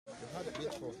I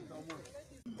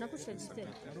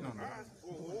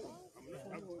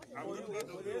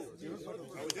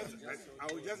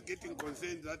was just getting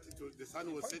concerned that the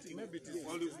sun was setting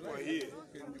while you were here.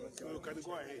 So you can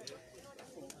go ahead.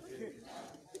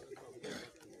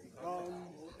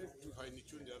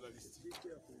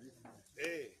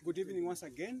 Good evening once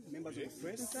again, members of the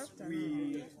press.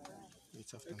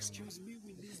 Excuse me,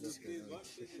 we need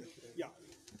yeah.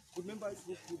 Good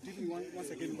evening once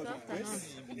again, members of the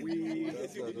press. We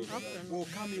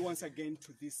welcome you once again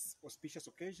to this auspicious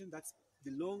occasion. That's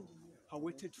the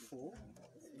long-awaited for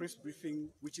press briefing,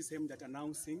 which is aimed at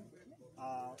announcing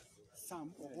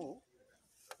some or all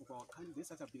of our candidates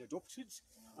that have been adopted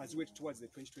as we head towards the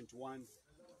 2021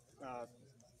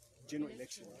 general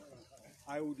election.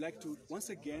 I would like to once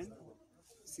again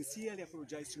sincerely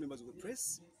apologize to members of the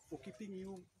press for keeping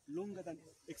you longer than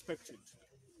expected.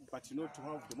 But you know, to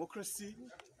have democracy,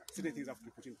 certain things have to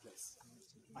be put in place.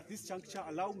 At this juncture,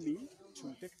 allow me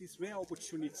to take this rare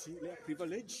opportunity, rare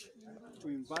privilege, to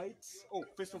invite,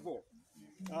 first of all,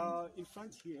 in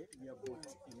front here, we have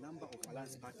got a number of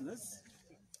alliance partners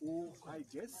who, I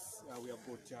guess, we have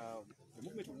got the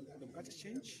Movement of Democratic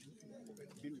Change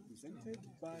being represented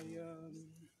by,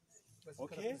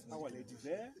 our lady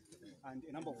there, and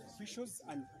a number of officials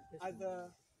and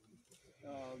other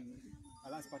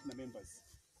alliance partner members.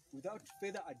 Without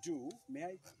further ado, may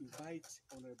I invite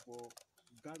Honorable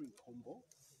Garry Nkombo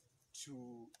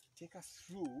to take us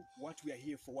through what we are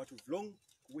here for, what we've long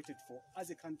waited for as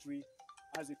a country,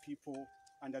 as a people,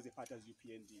 and as a part as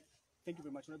UPND. Thank you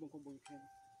very much. Honorable Nkombo, you can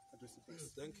address the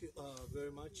press. Thank you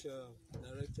very much,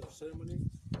 Director of Ceremony.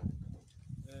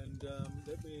 And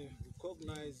let me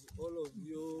recognize all of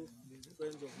you,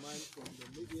 friends of mine from the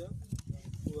media,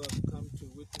 who have come to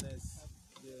witness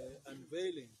the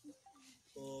unveiling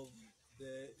of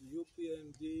the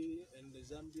UPND and the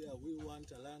Zambia We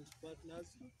Want Alliance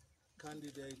Partners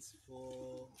candidates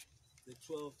for the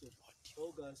 12th of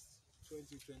August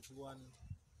 2021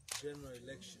 general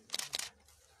election.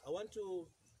 I want to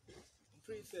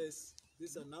preface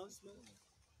this announcement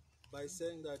by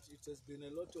saying that it has been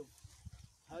a lot of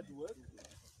hard work,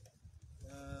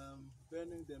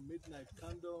 burning the midnight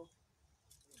candle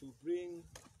to bring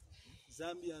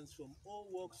Zambians from all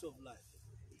walks of life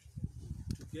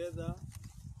together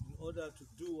in order to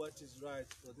do what is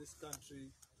right for this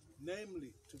country,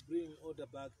 namely to bring order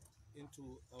back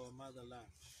into our motherland.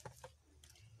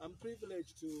 I'm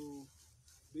privileged to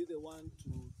be the one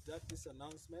to draft this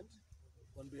announcement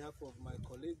on behalf of my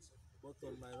colleagues, both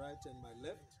on my right and my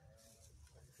left,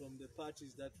 from the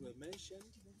parties that were mentioned.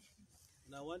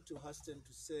 And I want to hasten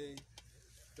to say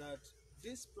that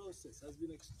this process has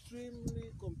been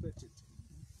extremely competitive.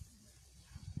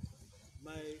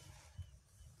 My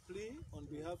plea on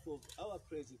behalf of our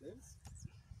presidents,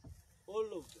 all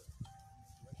of them,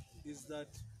 is that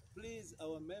please,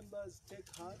 our members, take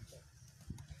heart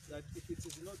that if it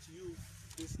is not you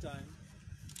this time,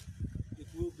 it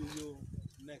will be you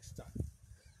next time.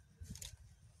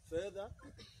 Further,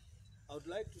 I would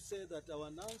like to say that our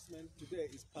announcement today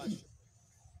is partial.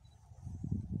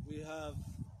 We have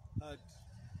had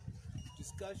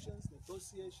discussions,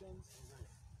 negotiations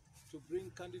to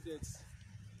bring candidates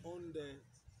on the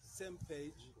same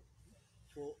page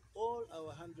for all our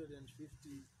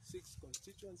 156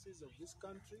 constituencies of this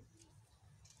country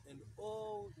and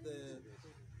all the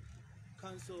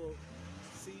council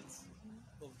seats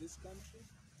of this country.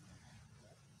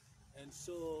 And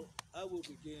so I will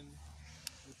begin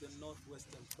with the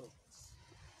Northwestern Province.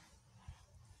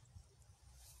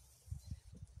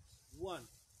 1.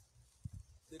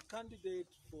 The candidate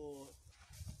for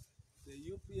the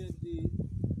UPND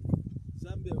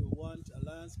Zambia We Want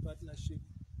Alliance Partnership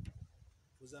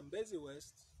for Zambezi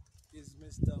West is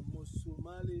Mr.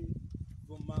 Musumali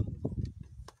Vumango.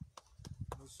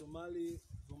 Musumali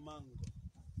Vumango.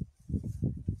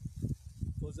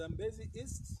 For Zambezi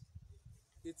East,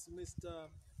 it's Mr.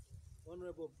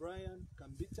 Honorable Brian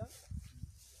Kambita.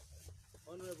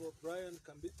 Honorable Brian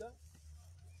Kambita.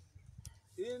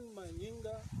 In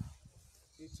Manyinga,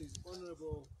 it is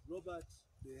Honorable Robert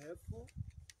Lehefu.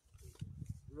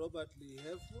 Robert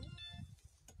Lehefu.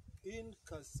 In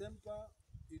Kasempa,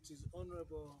 it is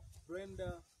Honorable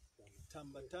Brenda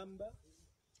Tambatamba.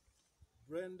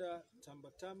 Brenda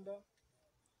Tambatamba.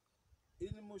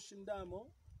 In Mushindamo,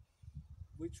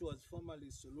 which was formerly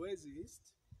Solwezi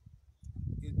East,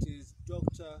 it is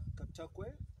Dr.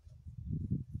 Katakwe.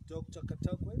 Dr.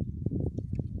 Katakwe.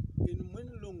 In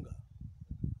Mwinlunga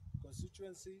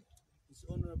constituency, is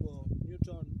Honorable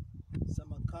Newton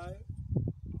Samakai.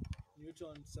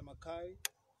 Newton Samakai.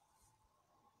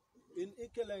 In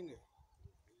Ikelenge,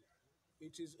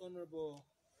 it is Honorable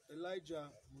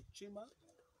Elijah Muchima.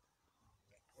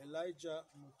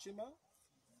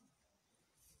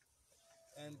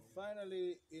 And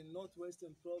finally, in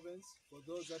Northwestern Province, for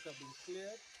those that have been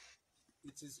cleared,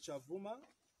 it is Chavuma,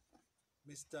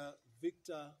 Mr.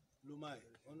 Victor Lumai,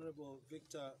 Honorable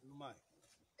Victor Lumai.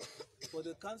 For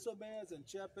the council mayors and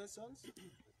chairpersons,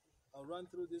 I'll run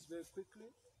through this very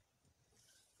quickly.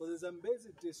 For the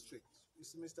Zambezi district,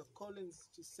 it's Mr. Collins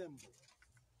Chisembo.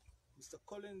 Mr.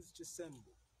 Collins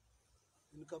Chisembo.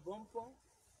 In Kabompo,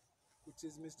 it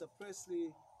is Mr.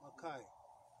 Presley Mackay.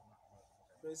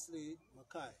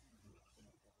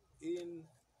 In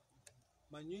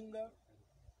Manyinga,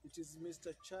 it is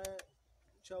Mr.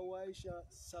 Chawaisha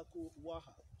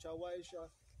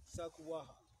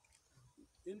Sakuwaha.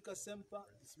 In Kasempa,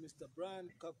 it's Mr. Brian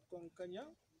Kakonkanya.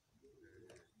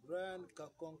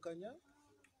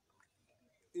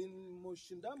 In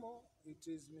Mushindamo, it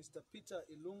is Mr. Peter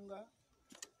Ilunga.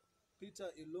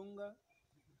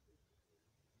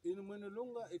 In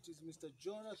Mwenulunga, it is Mr.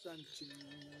 Jonathan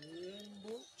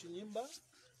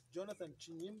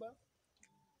Chinyimba.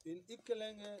 In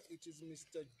Ikelenge, it is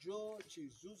Mr. Joe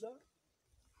Chizuza.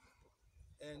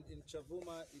 And in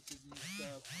Chavuma, it is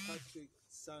Mr. Patrick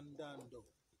Sandando.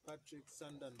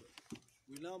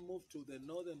 We now move to the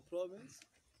Northern Province.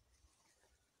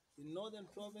 In Northern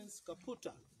Province,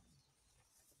 Kaputa,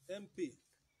 MP,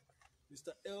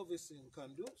 Mr. Elvis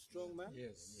Nkandu, strongman.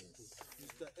 Yes.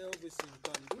 Mr. Elvis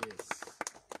Nkandu. Yes.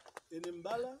 In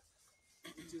Mbala,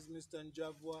 it is Mr.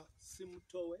 Njavwa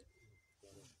Simtowe.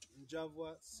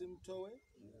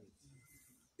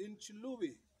 In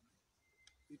Chilubi,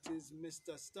 it is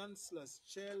Mr. Stanislas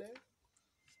Chele.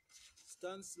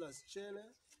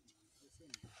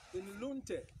 In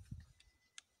Lunte,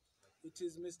 it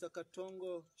is Mr.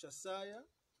 Katongo Chasaya.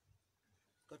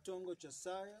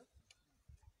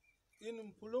 In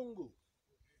Mpulungu,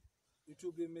 it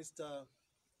will be Mr.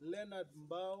 Leonard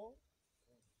Mbao.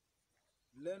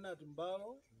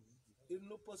 In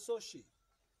Lupososhi,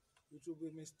 it will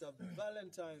be Mr.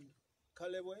 Valentine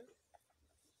Kalewe.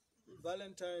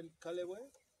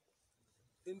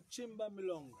 In Chimba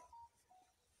Milonga,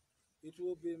 it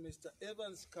will be Mr.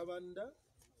 Evans Kabamba,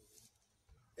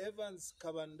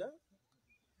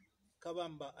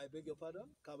 I beg your pardon,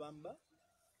 Kabamba,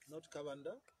 not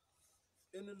Kabanda.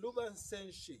 In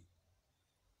Lubansenshi,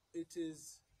 it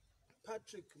is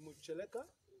Patrick Mucheleka.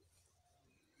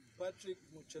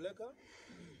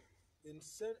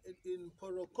 In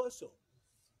Porokoso,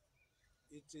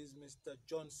 it is Mr.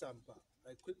 John Sampa.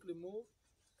 I quickly move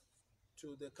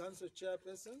to the council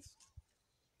chairpersons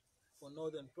for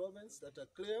Northern Province that are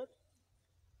cleared.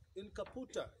 In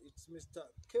Kaputa, it's Mr.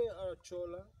 K.R.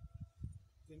 Chola.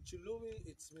 In Chilubi,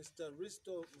 it's Mr.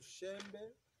 Risto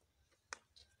Ushembe.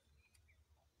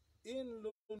 In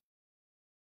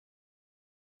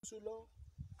Lusulo,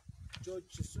 George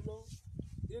Chisulo.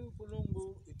 In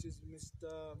Pulungu, it is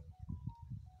Mr.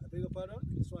 I beg your pardon,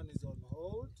 this one is on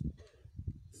hold.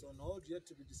 It's on hold, yet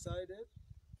to be decided.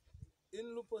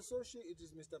 In Lupososhi, it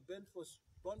is Mr.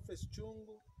 Boniface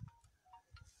Chungu.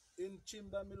 In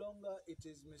Chimba Milonga, it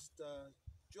is Mr.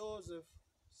 Joseph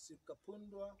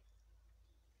Sikapundwa.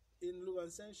 In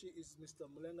Lubansenshi, it's Mr.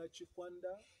 Mulenga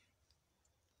Chikwanda.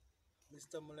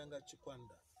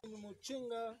 In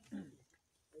Muchinga,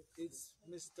 it's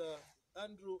Mr.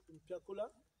 Andrew Mpyakula.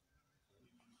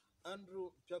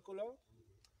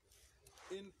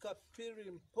 In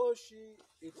Kapiri Mposhi,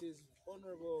 it is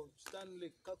Honorable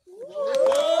Stanley Kakubo.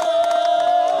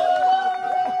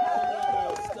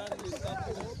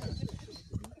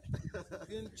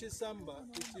 In Chisamba,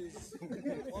 it is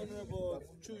Honorable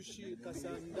Chushi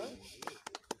Kasanda.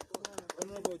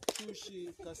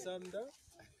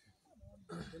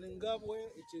 In Ngabwe,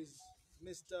 it is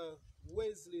Mr.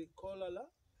 Wesley Kolala.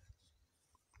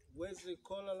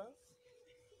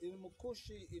 In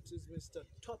Mukushi, it is Mr.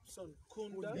 Topson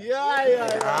Kunda.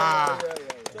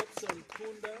 Topson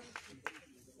Kunda.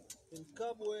 In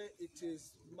Kabwe, it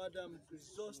is Madam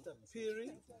Crisosta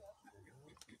Piri.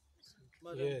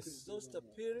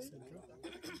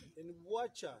 In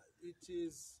Wacha, it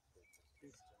is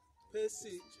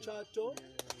Pesi Chato.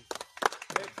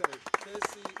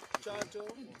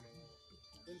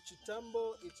 In Chitambo,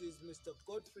 it is Mr.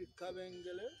 Godfrey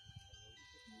Kabengele.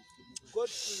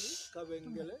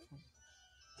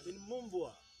 In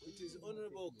Mumbwa, it is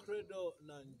Honorable Credo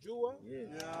Nanjua.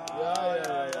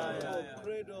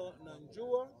 Credo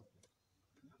Nanjua.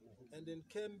 And in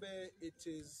Kembe, it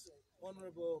is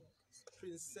Honorable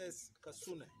Princess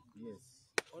Kasune.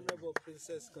 Honorable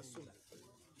Princess Kasune.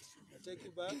 I take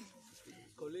you back,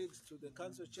 colleagues, to the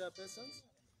council chairpersons.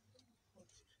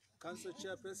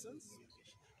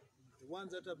 The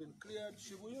ones that have been cleared,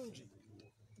 Shibuyunji,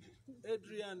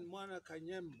 Adrian Mwana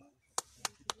Kanyemba.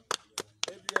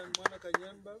 Adrian Mwana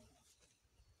Kanyemba.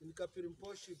 In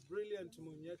Kapirimposhi, Brilliant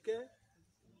Munyeke.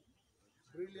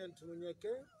 Brilliant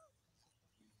Munyeke.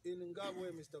 In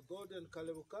Ngabwe, Mr. Golden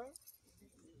Kalebuka.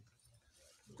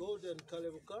 Golden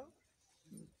Kalebuka.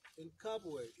 In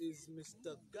Kabwe is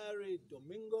Mr. Garry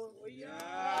Domingo. Mr.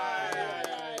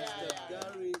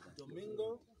 Garry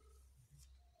Domingo.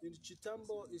 In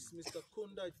Chitambo is Mr.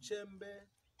 Kunda Chembe.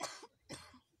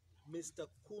 Mr.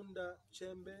 Kunda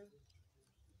Chembe.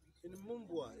 In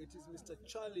Mumbwa, it is Mr.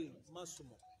 Charlie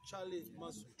Masumo. Charlie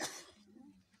Masumo.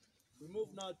 We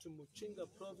move now to Muchinga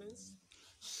Province.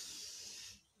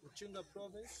 Muchinga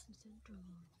Province.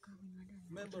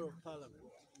 Member of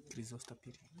Parliament.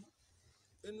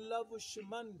 In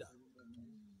Lavushimanda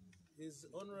is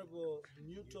Honorable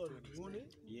Newton Muni.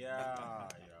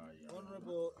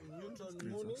 Honorable Newton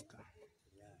Muni.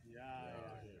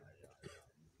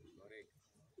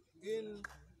 In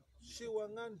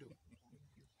Shiwangandu,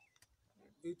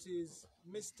 it is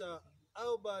Mr.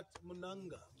 Albert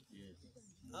Munanga.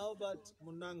 Albert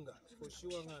Munanga for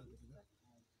Shiwangandu.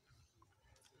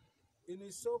 In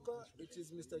Isoka, it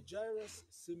is Mr. Jairus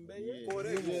Simbeye.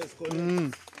 Correct. Yes,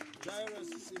 correct. Jairus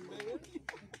Simbeye.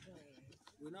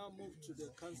 We now move to the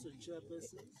council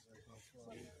chairperson.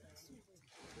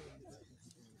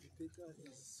 Speaker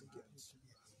is skipped.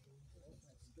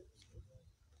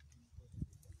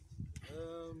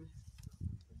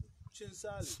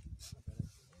 Chinsali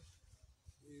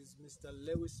is Mr.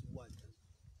 Lewis White.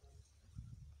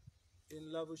 In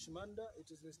Lavushimanda,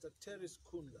 it is Mr. Teres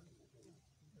Kunda.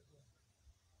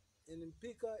 In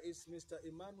Mpika is Mr.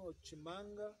 Emmanuel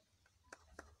Chimanga.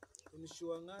 In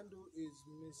Shiwangandu is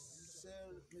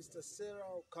Mr.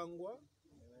 Sarah Kangwa.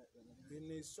 In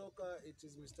Isoka, it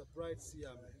is Mr. Bright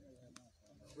Siame.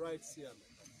 Bright Siame.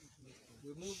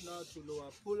 We move now to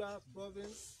Luapula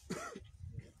Province.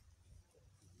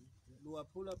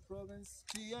 Luapula Province.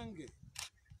 Chiyange.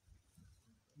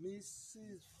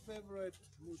 Mrs. Favorite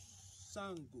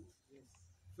Musangu.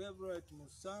 Favorite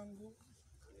Musangu.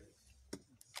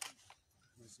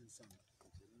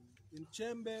 In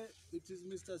Chembe, it is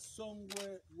Mr.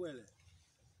 Songwe Wele.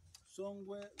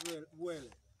 Songwe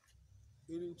Wele.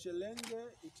 In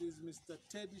Chelenge, it is Mr.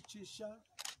 Teddy Chisha.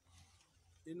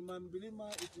 In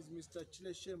Mambilima, it is Mr.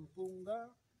 Chileshe Mpunga.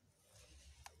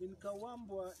 In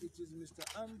Kawambwa, it is Mr.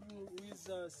 Andrew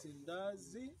Wiza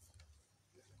Sindazi.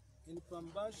 In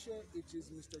Pambashe, it is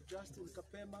Mr. Justin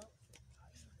Kapema.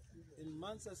 In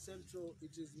Mansa Central,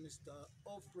 it is Mr.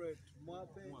 Alfred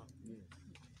Mwape.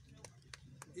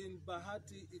 In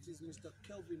Bahati, it is Mr.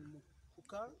 Kelvin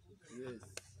Mukuka. Yes.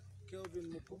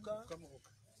 Kelvin Mukuka.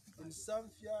 In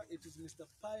Samfia, it is Mr.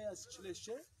 Pius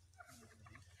Chileshe.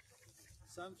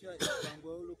 Samfia is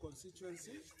Bangweulu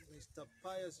constituency. Mr.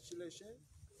 Pius Chileshe.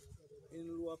 In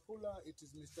Luapula, it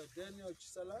is Mr. Daniel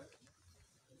Chisala.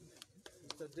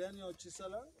 Mr. Daniel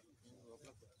Chisala.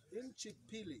 In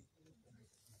Chipili,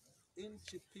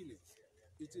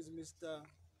 it is Mr.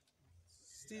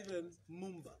 Stephen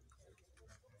Mumba,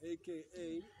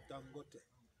 aka Dangote.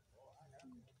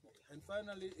 And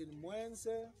finally, in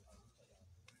Mwense,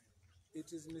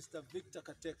 it is Mr. Victor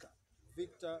Kateka.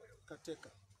 Victor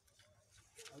Kateka.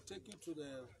 I'll take you to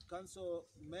the council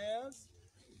mayors.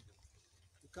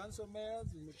 The council mayors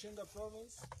in Muchinga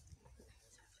Province.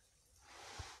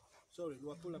 Sorry,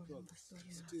 Luapula Province.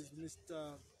 It is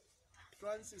Mr.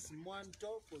 Francis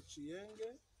Mwanto for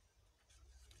Chienge.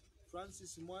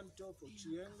 Francis Mwanto for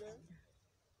Chienge.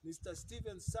 Mr.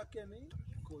 Stephen Sakeni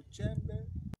for Chembe.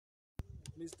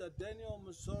 Mr. Daniel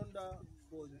Musonda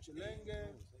for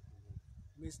Nchilenge.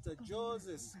 Mr.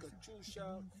 Joseph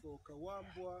Kachusha for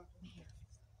Kawambwa.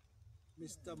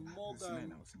 Mr.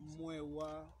 Morgan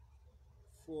Mwewa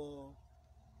for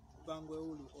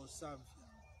Bangweulu or Samfia.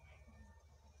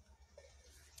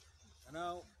 And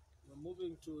now we're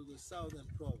moving to the Southern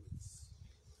Province.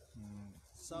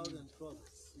 Southern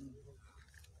Province.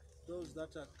 Those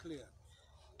that are clear.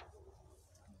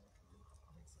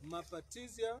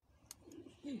 Mapatizia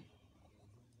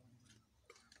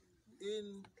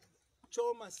in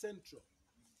Choma Central.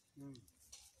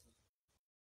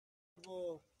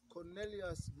 Honorable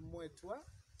Cornelius Mweetwa.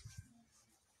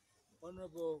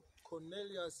 Honorable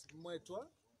Cornelius Mweetwa.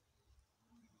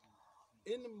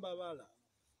 In Mbabala,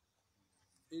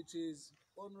 it is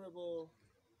Honorable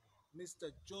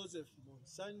Mr. Joseph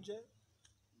Monsanje.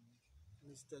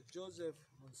 Mr. Joseph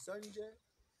Monsanje.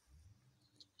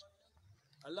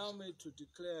 Allow me to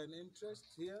declare an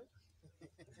interest here.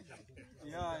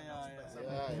 Allow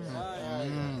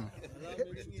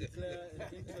me to declare an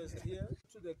interest here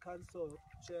to the council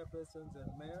chairpersons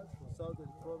and mayors for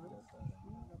Southern Province.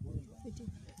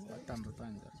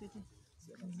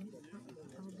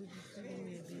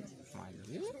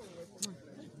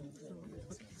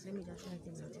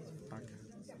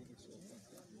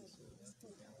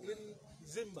 In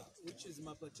Zimba, which is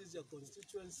Mapatizia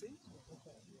constituency,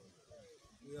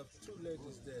 we have two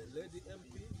ladies there, Lady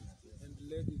MP and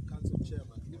Lady Council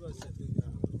Chairman. Give us a big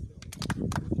hand.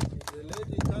 The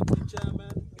Lady Council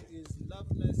Chairman is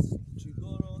Loveness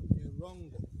Chigoro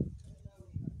Nirongo.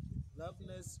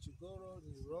 Loveness Chigoro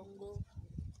Nirongo.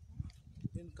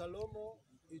 In Kalomo,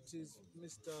 it is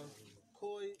Mr.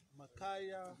 Koi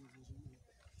Makaya.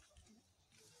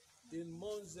 In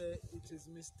Monze, it is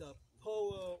Mr.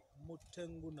 Powell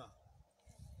Mutenguna.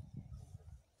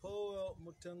 Powell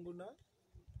Mutenguna.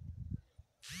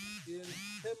 In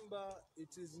Pemba,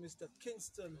 it is Mr.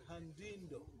 Kingston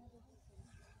Handindo.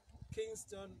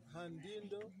 Kingston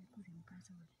Handindo.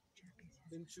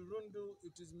 In Chirundu,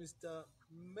 it is Mr.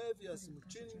 Mevius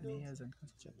Muchindu.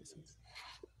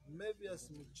 Mevius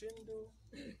Muchindu.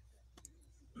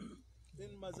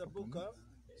 In Mazabuka,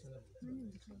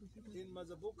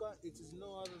 it is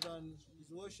no other than His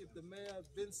Worship the Mayor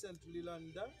Vincent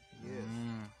Lilanda. Yes.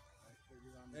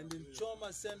 And in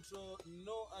Choma Central,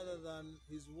 no other than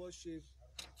His Worship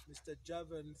Mr.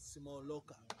 Javan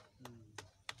Simoloka.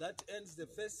 That ends the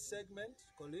first segment,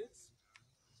 colleagues.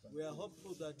 We are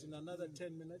hopeful that in another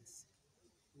 10 minutes,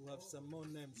 we'll have some more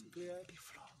names cleared.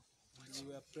 And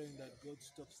we are praying that God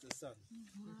stops the sun.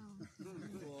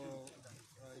 Before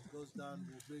it goes down,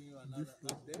 we'll bring you another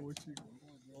update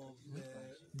of the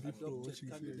adopted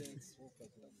candidates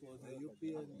for the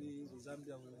UPND, the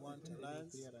Zambia We Want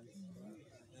Alliance.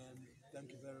 And thank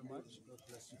you very much. God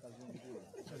bless you.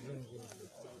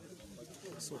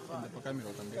 So, on the camera,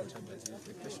 you can be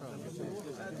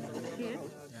here?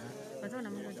 But I'm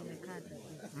not going to card.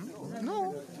 No,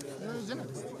 you're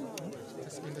journalist.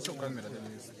 Just in the show camera, then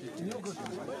you speak.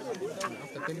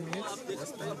 After 10 minutes,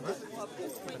 just stand back.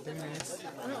 After 10 minutes.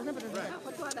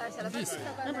 This.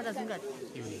 Nobody doesn't got.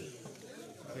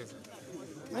 Yes.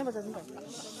 Nobody doesn't got.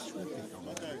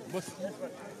 Boss.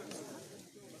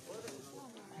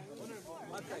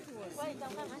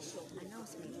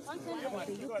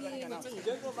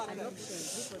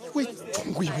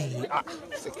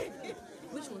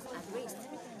 Which was addressed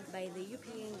by the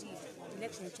UPND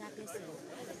election chairperson,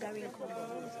 Garry Nkombo.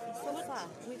 So far,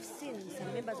 we've seen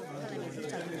some members of parliament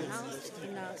which have been announced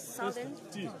in southern,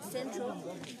 central,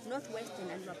 northwestern,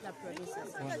 and Lapla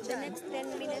provinces. The next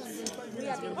 10 minutes, we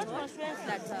have been told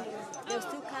that they'll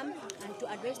still come and to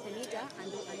address the media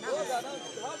and they'll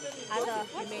announce other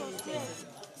remaining places.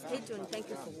 Stay tuned. Thank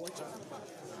you for watching.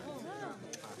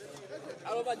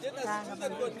 Our agenda is how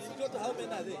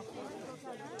many are there?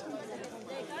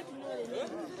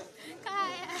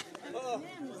 Oh.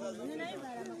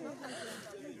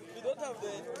 We don't have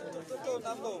the total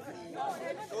number of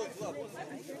those who are.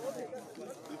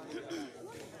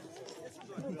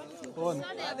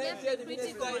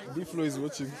 Biflo is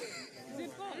watching.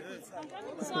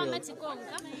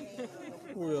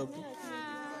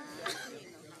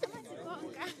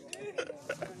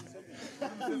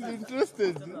 He's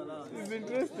interested. He's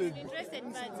interested.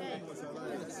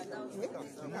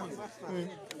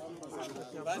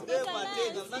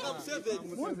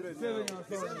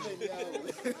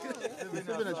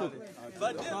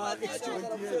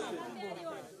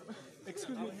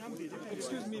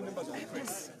 Excuse me, members of the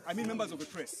press. I mean members of the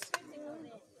press.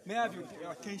 May I have your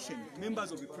attention,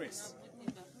 members of the press?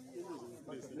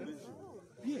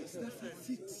 Yes, that's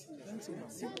it.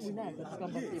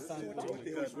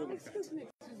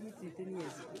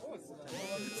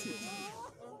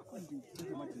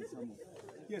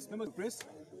 Yes, members of the press.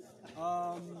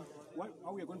 How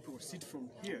we are going to proceed from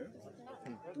here,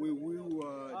 we will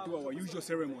do our usual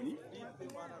ceremony.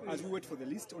 As we wait for the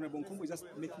list, Honorable Nkombo is just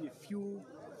making a few,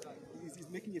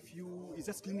 he's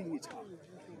just cleaning it up.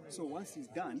 So once he's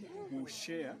done, we'll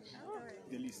share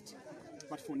the list.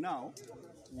 But for now,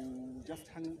 we'll just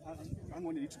hang on a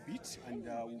little bit and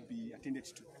we'll be attended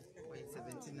to.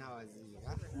 17 hours.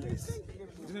 Yes.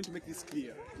 We just need to make this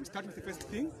clear. We start with the first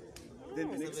thing, then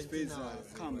the next phase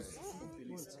comes the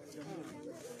list.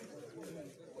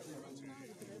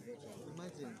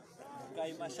 Imagine.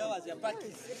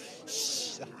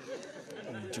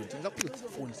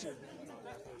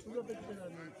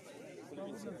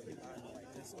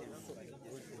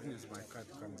 When is my card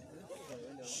coming?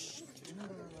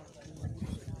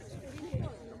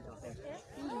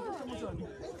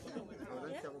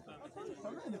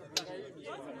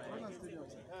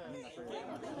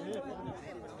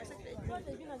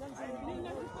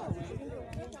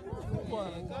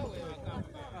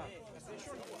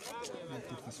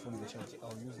 put this phone in the charge.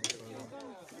 I'll use it for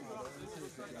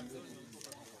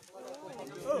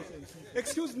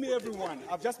excuse me, everyone.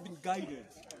 I've just been guided.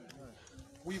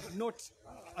 We've not,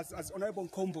 as Honorable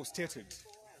Nkombo stated,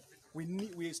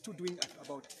 we are still doing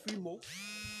about three more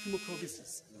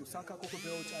provinces, Lusaka, Coco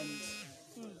Belt, and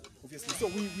obviously. So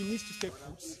we need to stay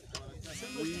put.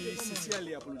 We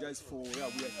sincerely apologize for we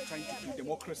are trying to build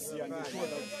democracy and ensure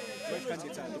that right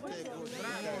candidates are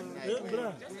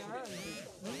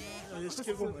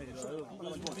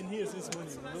We've been here since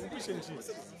morning.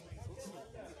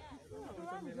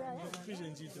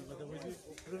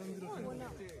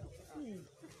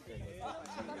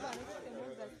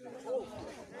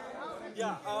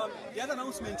 Yeah, the other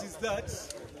announcement is that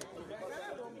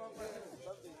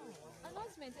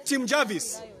Team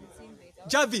Jarvis,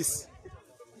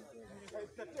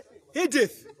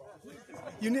 Edith,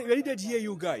 we needed here,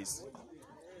 you guys.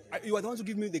 You are the ones who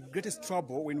give me the greatest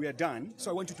trouble when we are done, so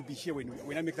I want you to be here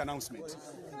when I make the announcement.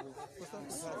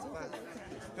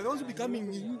 You're the ones who be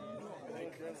coming in.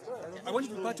 I want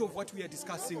you to be part of what we are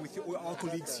discussing with our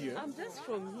colleagues here. I'm just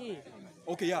from here.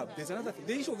 Okay, yeah, there's another thing.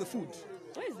 The issue of the food.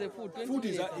 Where is the food? Food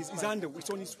is under, it's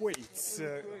on its way.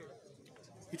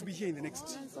 It will be here in the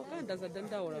next.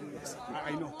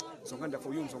 I know. Songanda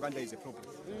for you, Songanda is a problem.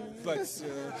 But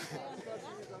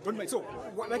don't mind. So,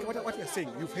 like what we are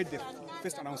saying, you've heard the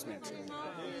first announcement.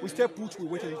 We stay put, we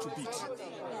wait a little bit.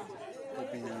 We'll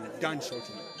be done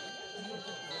shortly.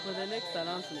 For the next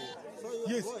announcement.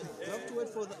 Yes. You have to wait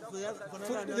for the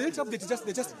next update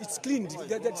is it's cleaned.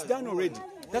 That's done already.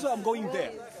 That's why I'm going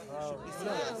there.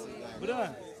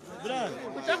 Brian.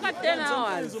 We talk at 10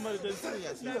 hours. That's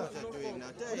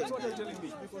what they're telling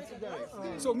me.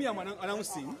 So me, I'm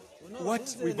announcing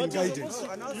what we've been guided. You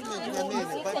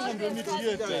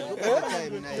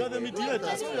are the mediator.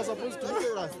 That's what you're supposed to do.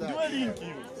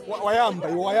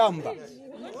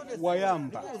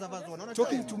 Wayamba.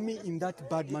 Talking to me in that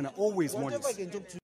bad manner always, Moniz.